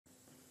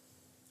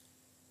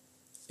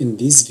In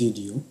this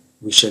video,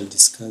 we shall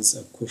discuss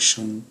a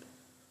question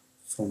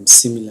from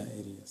similar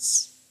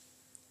areas.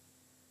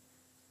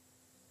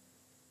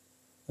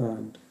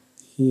 And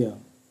here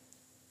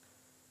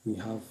we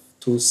have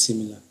two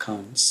similar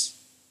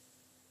cans.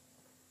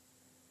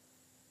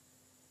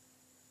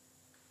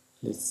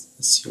 Let's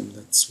assume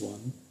that's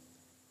one.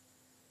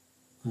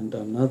 And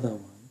another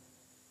one.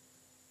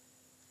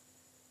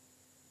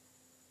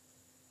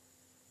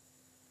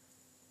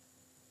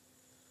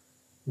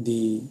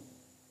 The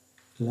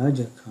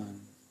larger can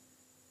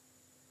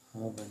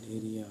have an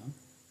area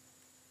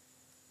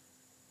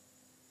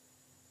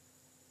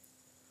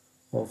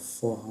of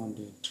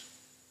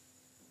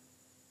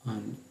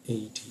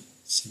 480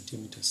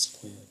 centimeters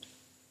squared.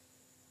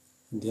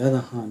 On the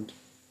other hand,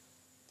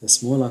 the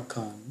smaller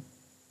can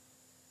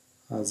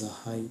has a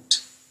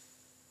height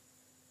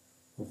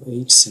of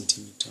 8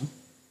 centimeters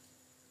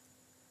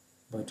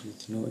but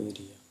with no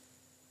area.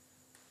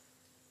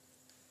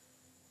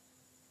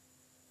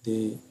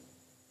 The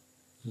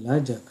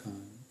larger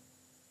can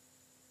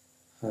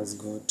has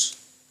got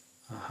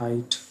a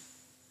height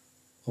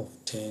of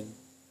 10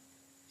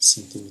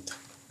 centimeters.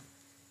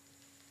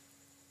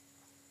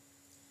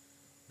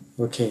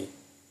 Okay,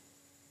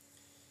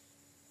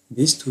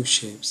 these two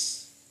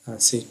shapes are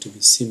said to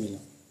be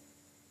similar.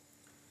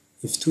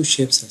 If two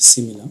shapes are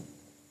similar,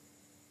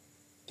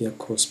 their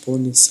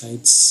corresponding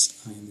sides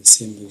are in the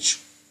same ratio.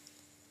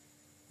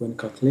 When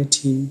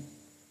calculating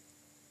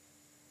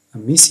a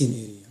missing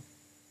area,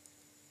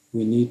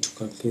 we need to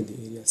calculate the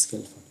area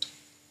scale factor.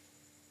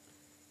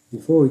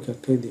 Before we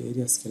calculate the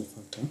area scale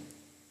factor,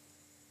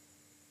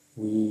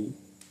 we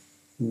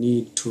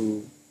need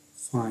to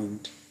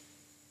find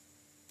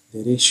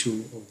the ratio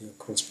of their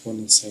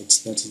corresponding sides,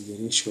 that is the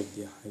ratio of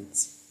their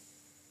heights.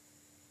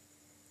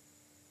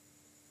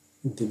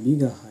 The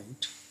bigger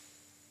height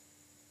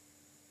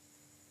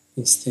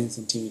is 10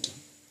 centimeters.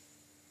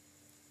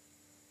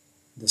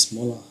 The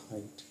smaller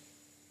height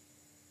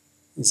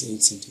is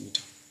 8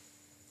 centimeters.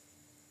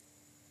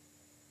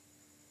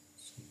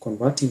 So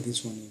converting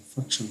this one in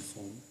fraction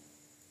form,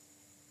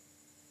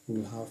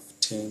 we'll have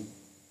 10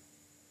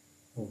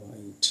 over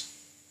 8.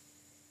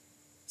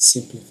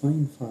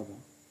 Simplifying further,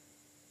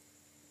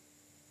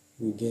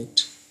 we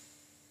get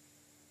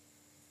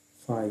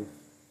 5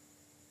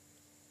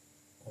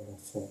 over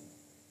 4.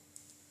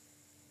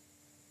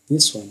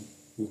 This one,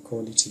 we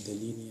call it the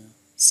linear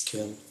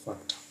scale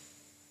factor.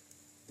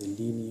 The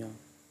linear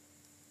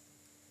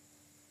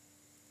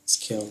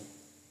scale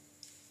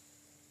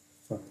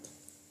factor.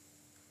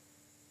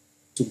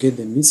 To get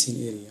the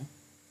missing area,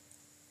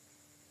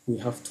 we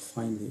have to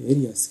find the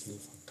area scale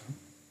factor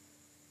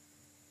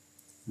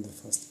in the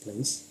first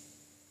place.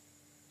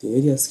 The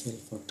area scale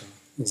factor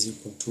is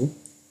equal to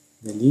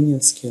the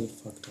linear scale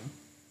factor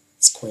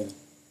squared.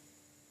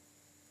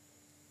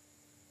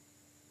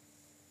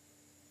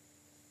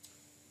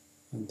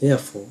 And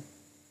therefore,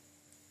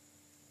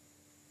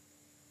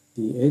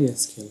 the area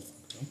scale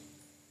factor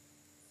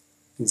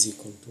is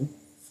equal to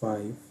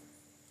 5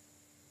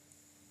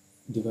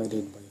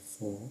 divided by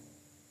 4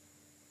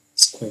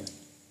 squared.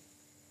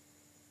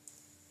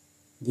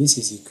 This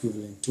is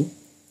equivalent to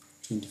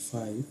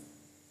 25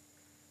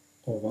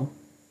 over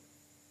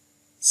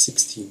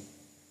 16.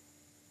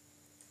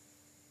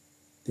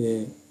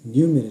 The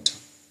numerator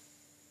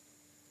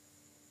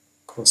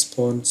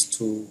corresponds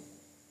to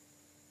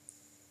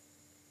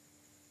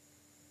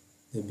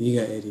the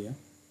bigger area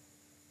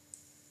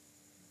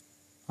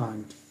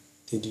and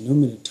the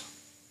denominator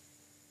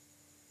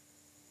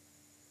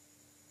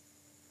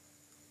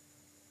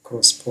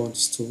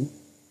corresponds to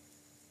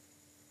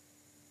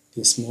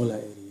the smaller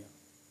area.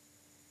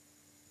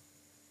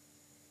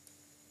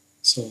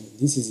 So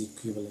this is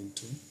equivalent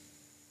to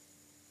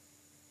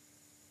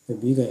the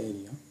bigger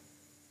area,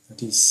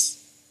 that is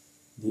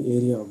the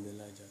area of the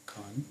larger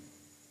can,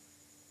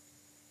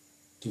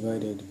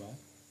 divided by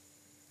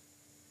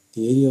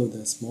the area of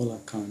the smaller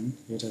can,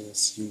 let us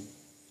assume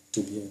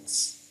to be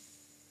x.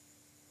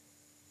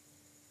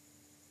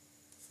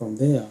 From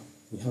there,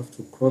 we have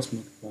to cross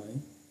multiply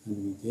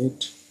and we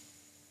get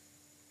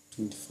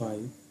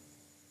 25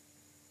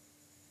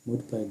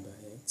 multiplied by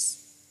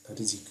x, that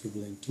is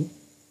equivalent to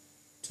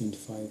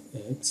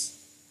 25x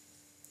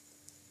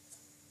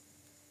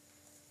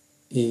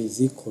is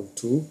equal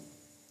to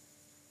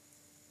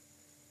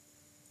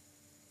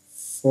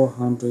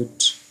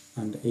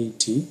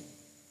 480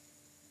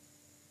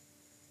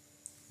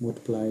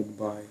 multiplied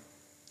by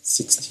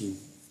 16.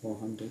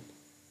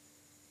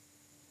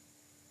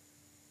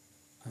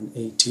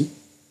 480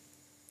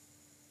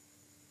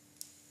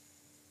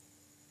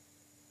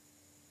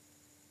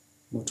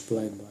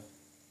 multiplied by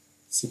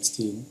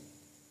 16.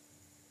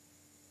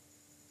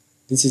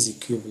 This is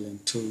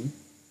equivalent to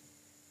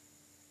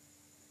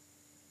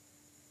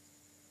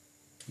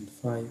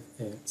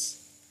 25x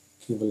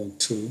equivalent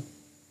to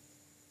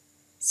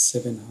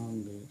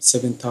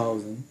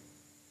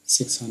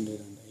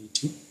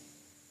 7,680.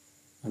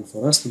 And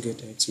for us to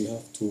get x, we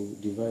have to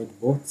divide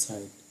both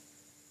sides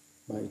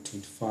by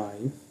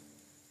 25.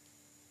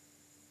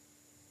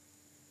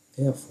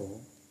 Therefore,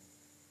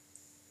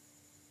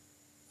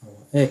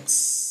 our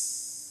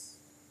x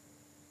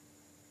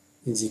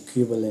is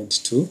equivalent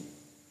to,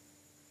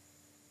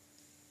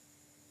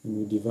 when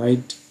we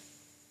divide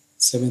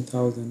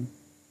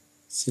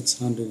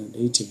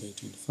 7,680 by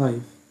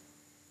 25,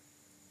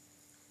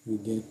 we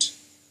get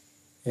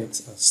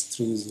x as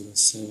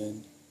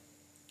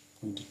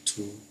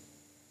 307.2.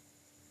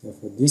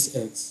 Therefore, this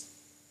x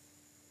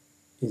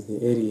is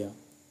the area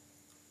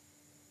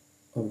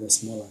of the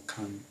smaller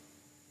cone,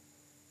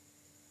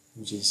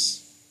 which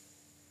is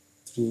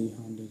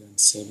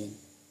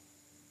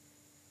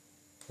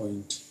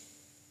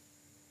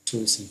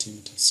 307.2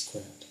 centimeters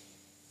squared.